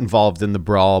not involved in the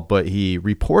brawl, but he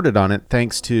reported on it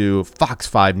thanks to Fox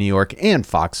 5 New York and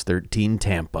Fox 13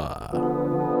 Tampa.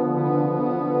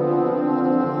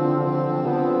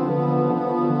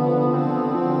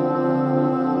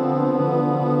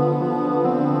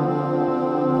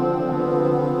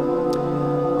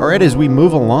 All right, as we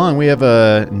move along, we have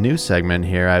a new segment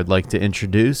here I'd like to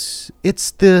introduce.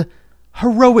 It's the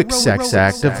heroic sex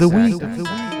act of the week.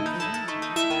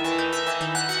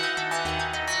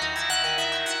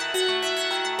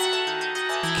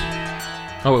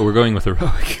 Oh, we're going with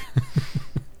heroic.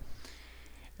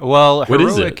 Well, What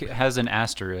is heroic it? has an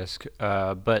asterisk,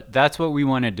 but that's what we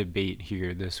want to debate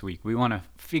here this week. We want to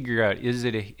figure out: is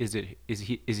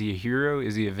he a hero?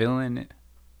 Is he a villain?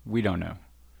 We don't know.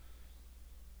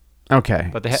 Okay,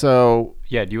 But so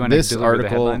Yeah, do you want to this deliver the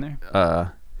article, headline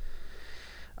there?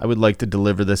 I would like to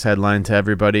deliver this headline to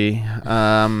everybody.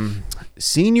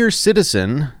 Senior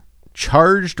citizen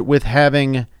charged with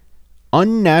having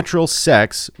unnatural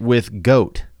sex with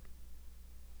goat.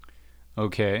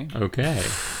 Okay. Okay.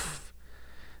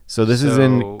 So this is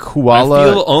in So, I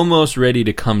Kuala. feel almost ready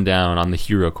to come down on the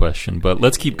hero question, but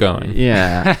let's keep going.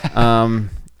 Yeah.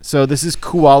 So this is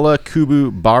Kuala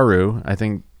Kubu Baru. I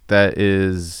think that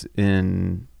is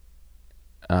in.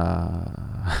 We're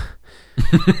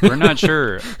not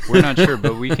sure.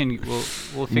 But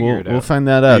we'll figure it out. We'll find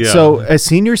that out. Yeah. So a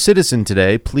senior citizen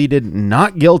today pleaded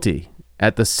not guilty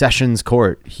at the Sessions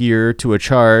Court here to a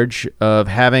charge of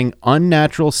having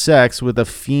unnatural sex with a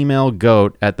female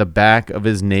goat at the back of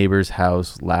his neighbor's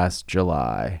house last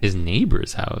July. His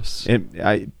neighbor's house.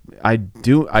 I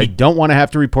don't want to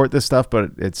have to report this stuff,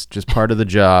 but it's just part of the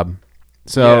job.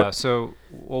 So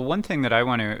well, one thing that I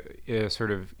want to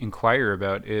sort of inquire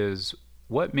about is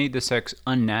what made the sex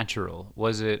unnatural?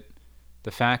 Was it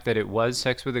the fact that it was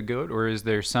sex with a goat, or is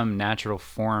there some natural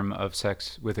form of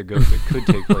sex with a goat that could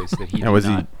take place that he did was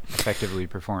he not effectively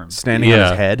perform? standing on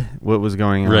his head? What was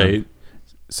going on? Right.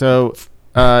 So,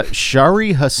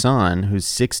 Shari Hassan, who's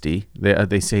 60,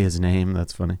 they say his name.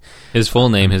 That's funny. His full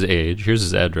name, his age. Here's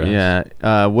his address.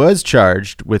 Yeah, was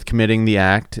charged with committing the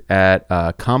act at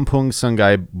Kampong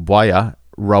Sungai Buaya,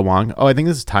 Rawang. Oh, I think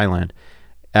this is Thailand.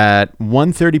 At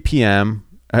 1:30 p.m.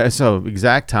 So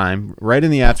exact time, right in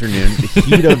the afternoon, the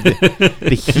heat of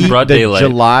the heat, broad the daylight.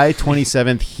 July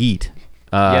 27th heat.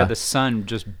 The sun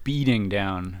just beating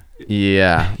down.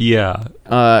 Yeah. Yeah.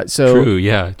 So True.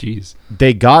 Yeah. Jeez.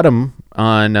 they got him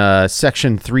on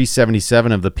Section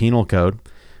 377 of the Penal Code,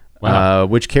 Wow.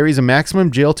 which carries a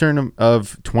maximum jail term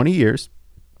of 20 years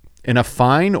and a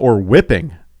fine or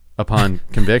whipping upon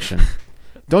conviction.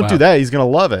 Don't do Wow. that. He's going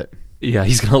to love it. Yeah,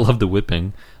 he's gonna love the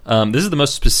whipping. This is the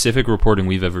most specific reporting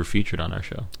we've ever featured on our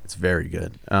show. It's very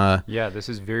good. Yeah, this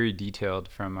is very detailed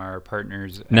from our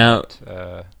partners Now-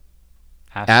 at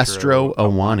Astro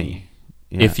Awani.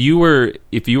 Yeah. If you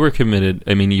were committed,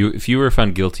 I mean, if you were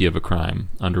found guilty of a crime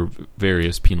under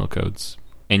various penal codes,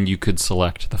 and you could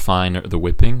select the fine or the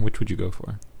whipping, which would you go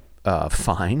for?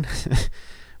 Fine.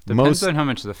 Depends on how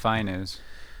much the fine is.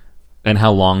 And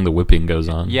how long the whipping goes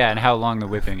on? Yeah, and how long the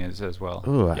whipping is as well.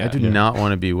 Ooh, Yeah. I do not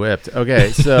want to be whipped. Okay,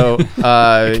 so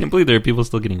I can't believe there are people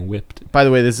still getting whipped. by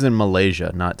the way, this is in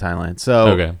Malaysia, not Thailand. So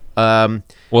Okay.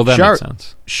 Well, that makes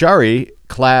sense. Shari,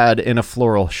 clad in a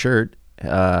floral shirt,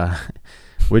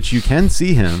 which you can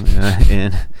see him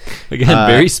in, Again,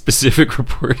 very specific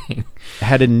reporting.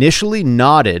 had initially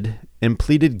nodded and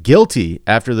pleaded guilty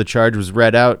after the charge was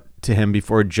read out to him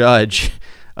before a judge.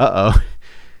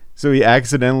 So he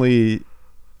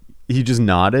just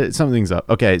nodded. Something's up.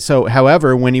 Okay. So,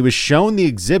 however, when he was shown the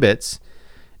exhibits,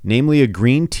 namely a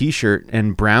green t-shirt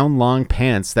and brown long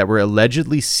pants that were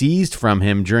allegedly seized from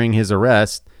him during his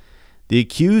arrest, the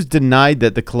accused denied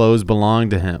that the clothes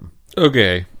belonged to him.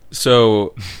 Okay,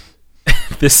 so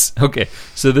this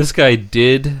guy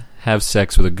did have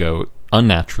sex with a goat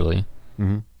unnaturally,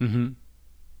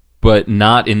 but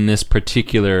not in this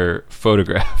particular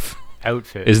photograph.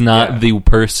 Outfit Is not yeah. the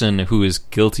person who is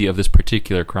guilty of this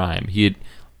particular crime. He had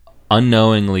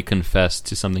unknowingly confessed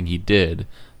to something he did,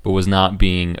 but was not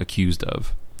being accused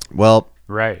of. Well,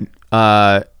 right.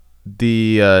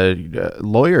 the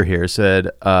lawyer here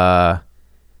said, Nurul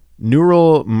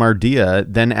Mardia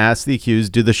then asked the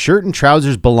accused, "Do the shirt and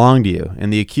trousers belong to you?"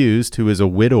 And the accused, who is a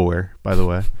widower, by the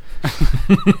way,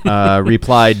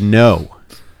 replied, "No."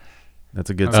 That's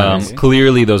a good sentence.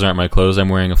 Clearly, those aren't my clothes. I'm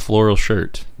wearing a floral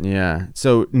shirt. Yeah.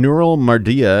 So Nurul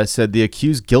Mardia said the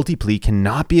accused's guilty plea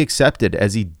cannot be accepted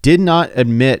as he did not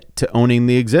admit to owning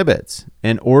the exhibits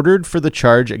and ordered for the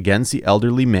charge against the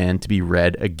elderly man to be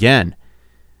read again.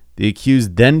 The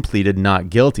accused then pleaded not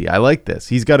guilty. I like this.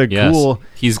 He's got a cool.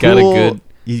 He's got a good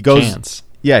he goes, chance.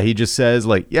 Yeah, he just says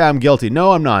like, "Yeah, I'm guilty."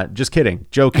 "No, I'm not. Just kidding.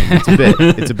 Joking. It's a bit.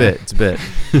 It's a bit. It's a bit."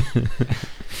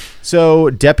 So,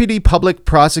 Deputy Public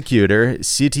Prosecutor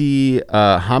Siti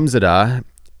Hamzada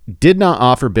did not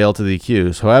offer bail to the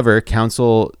accused. However,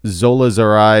 Counsel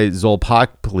Zolazarai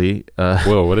Zolpakli,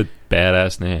 Whoa, what a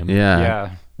badass name.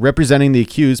 Yeah. representing the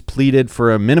accused, pleaded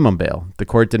for a minimum bail. The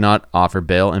court did not offer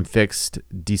bail and fixed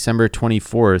December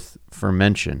 24th for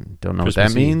mention. Don't know Christmas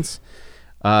what that means.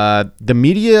 The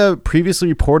media previously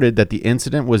reported that the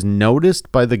incident was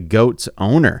noticed by the goat's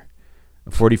owner,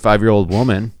 a 45-year-old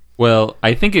woman. Well,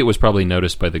 I think it was probably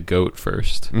noticed by the goat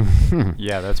first.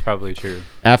 Yeah, that's probably true.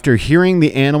 After hearing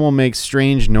the animal make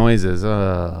strange noises,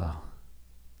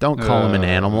 don't call him an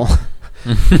animal.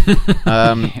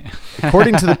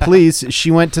 According to the police,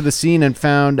 she went to the scene and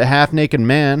found a half-naked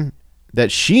man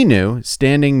that she knew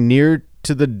standing near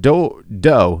to the doe.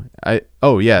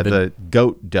 The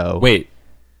goat doe. Wait,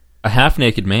 a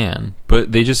half-naked man,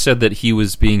 but they just said that he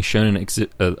was being shown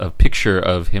a picture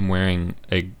of him wearing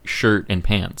a shirt and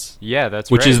pants. Yeah,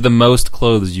 that's which right. is the most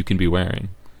clothes you can be wearing.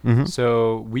 Mm-hmm.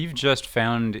 So we've just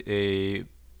found a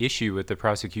issue with the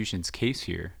prosecution's case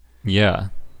here. Yeah.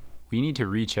 We need to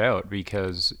reach out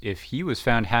because if he was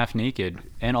found half naked,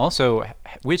 and also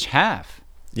which half?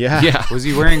 Yeah. Was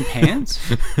he wearing pants?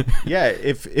 Yeah.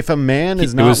 If a man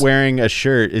is not wearing a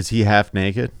shirt, is he half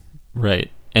naked?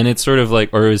 Right. And it's sort of like,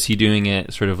 or is he doing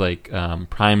it sort of like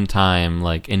prime time,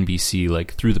 like NBC,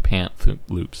 like through the pant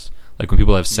loops, like when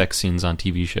people have sex scenes on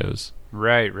TV shows.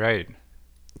 Right.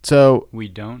 So we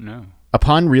don't know.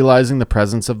 Upon realizing the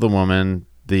presence of the woman,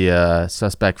 the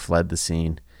suspect fled the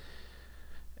scene.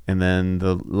 And then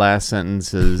the last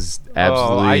sentence is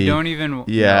absolutely. Oh, I don't even.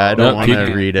 Yeah, I no, don't No, want keep-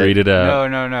 to read it. Read it out.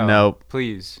 No. Nope.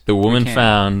 Please. The woman can't.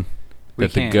 found We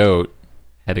that the can't. goat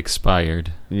had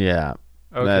expired. Yeah.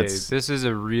 Okay, That's- this is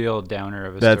a real downer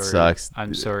of a That story. sucks.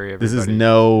 I'm sorry, everybody. This is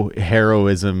no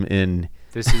heroism in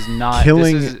This is not.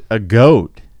 killing This is a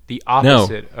goat. the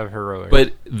opposite of heroic.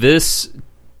 But this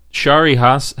Shari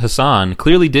Hassan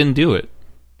clearly didn't do it.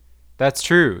 that's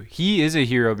true. He is a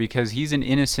hero because he's an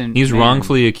innocent. He's man.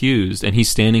 wrongfully accused, and he's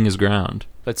standing his ground.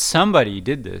 But somebody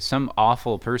did this. Some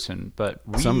awful person. But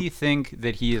we Some- think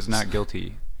that he is not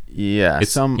guilty. Yeah, It's-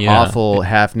 some yeah. awful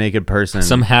half-naked person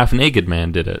Some half-naked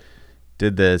man did it.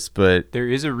 did this, but There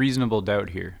is a reasonable doubt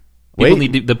here. People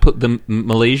Wait. need to, the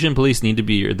Malaysian police need to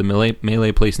be, or the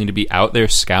Malay police need to be out there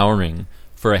scouring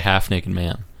for a half-naked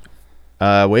man.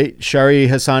 wait, Shari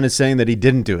Hassan is saying that he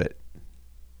didn't do it.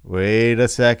 Wait a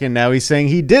second. Now he's saying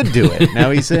he did do it.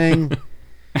 Now he's saying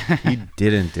he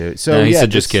didn't do it. So No, he yeah,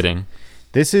 said just this- kidding.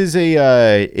 This is a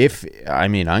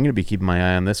I'm going to be keeping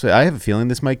my eye on this. I have a feeling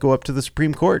this might go up to the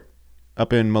Supreme Court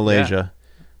up in Malaysia.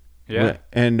 Yeah.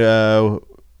 And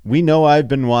we know I've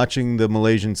been watching the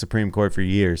Malaysian Supreme Court for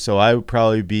years, so I would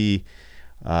probably be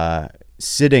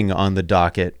sitting on the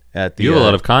docket at the. You have a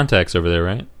lot of contacts over there,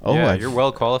 right? Oh, yeah, I've- you're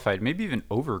well qualified, maybe even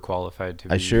overqualified to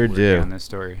be I sure working do. on this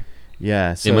story.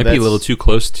 Yeah, so It might be a that's- little too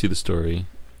close to the story,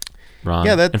 Ron.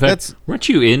 Yeah, in fact, that's- weren't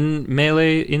you in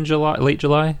Malay in July, late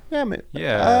July? Yeah,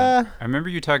 Yeah. I remember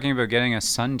you talking about getting a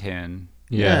suntan.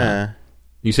 yeah.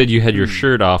 You said you had your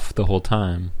shirt off the whole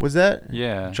time. Was that?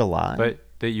 Yeah. July. But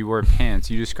that you wore pants.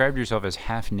 You described yourself as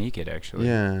half naked, actually.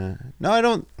 Yeah. No, I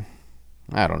don't.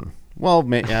 Well,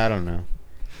 I don't know.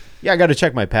 Yeah, I got to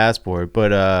check my passport,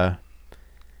 but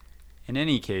In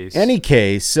any case.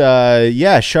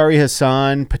 yeah, Shari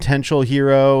Hassan, potential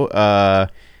hero.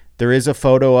 There is a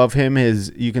photo of him.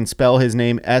 You can spell his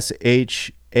name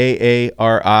SHAARI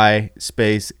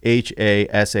space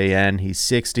HASAN. He's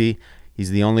 60. He's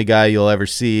the only guy you'll ever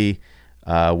see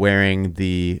wearing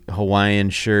the Hawaiian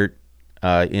shirt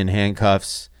in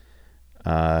handcuffs.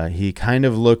 He kind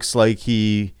of looks like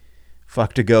he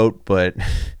fucked a goat, but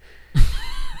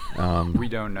we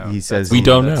don't know. he says We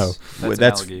don't know. That's an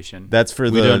That's- allegation. that's for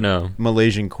We the don't know.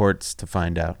 Malaysian courts to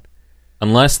find out.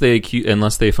 Unless they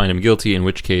find him guilty, in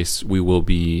which case we will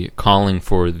be calling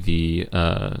for the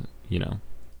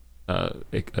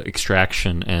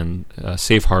extraction and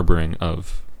safe harboring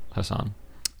of Hassan.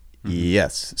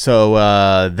 Yes. So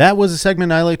that was a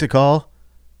segment I like to call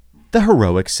the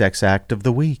heroic sex act of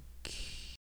the week.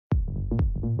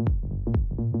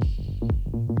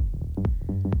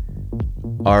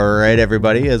 All right,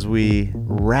 everybody, as we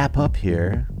wrap up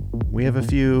here, we have a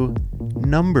few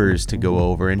numbers to go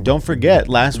over. And don't forget,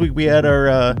 last week we had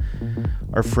our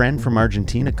friend from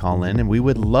Argentina call in, and we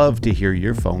would love to hear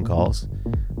your phone calls.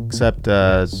 Except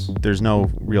there's no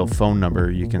real phone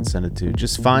number you can send it to.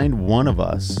 Just find one of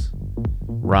us.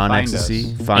 Ron Find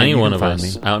Ecstasy. us. Find Any you one can of find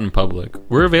us me. out in public,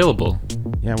 we're available.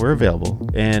 Yeah, we're available.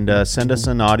 And send us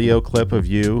an audio clip of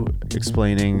you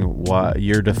explaining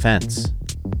your defense.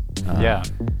 Yeah.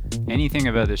 Anything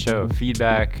about the show,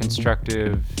 feedback,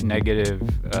 constructive, negative,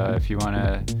 if you want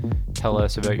to tell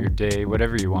us about your day,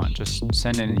 whatever you want, just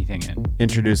send anything in.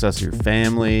 Introduce us to your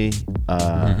family.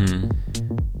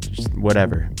 Just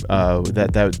whatever.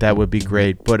 That would be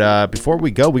great. But before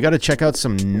we go, we got to check out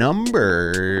some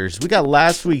numbers. We got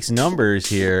last week's numbers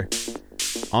here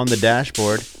on the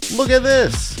dashboard. Look at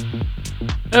this.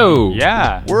 Oh,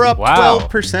 Yeah. We're up Wow.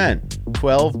 12%.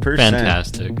 12%.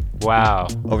 fantastic. Wow.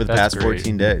 Over the That's past great.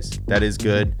 14 days. That is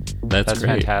good. That's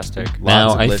great. fantastic. Now,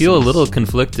 Lots of I feel a listens. little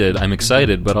conflicted. I'm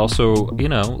excited, but also,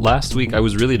 last week I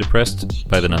was really depressed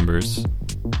by the numbers.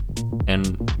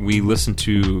 And we listened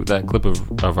to that clip of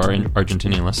our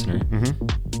Argentinian listener. Mm-hmm.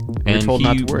 And We're told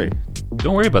not to worry.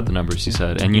 Don't worry about the numbers, he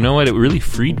said. And you know what? It really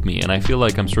freed me. And I feel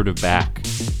like I'm sort of back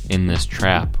in this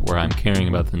trap where I'm caring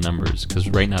about the numbers because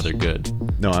right now they're good.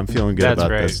 No, I'm feeling good That's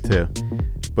about right. this too.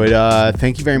 But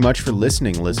thank you very much for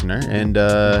listening, listener. And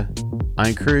I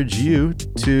encourage you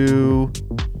to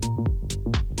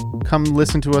come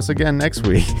listen to us again next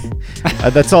week.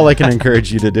 That's all I can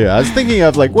encourage you to do. I was thinking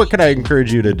of what could I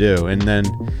encourage you to do? And then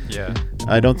Yeah.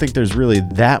 I don't think there's really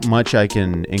that much I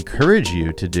can encourage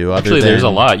you to do. Actually, there's a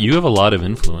lot. You have a lot of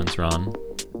influence, Ron.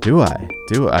 Do I?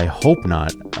 I hope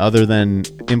not. Other than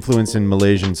influence in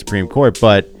Malaysian Supreme Court.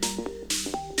 But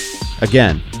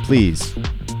again, please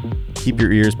keep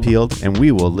your ears peeled, and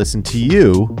we will listen to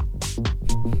you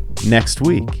next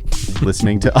week,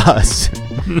 listening to us.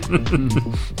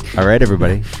 All right,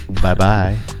 everybody.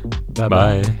 Bye-bye.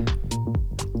 Bye.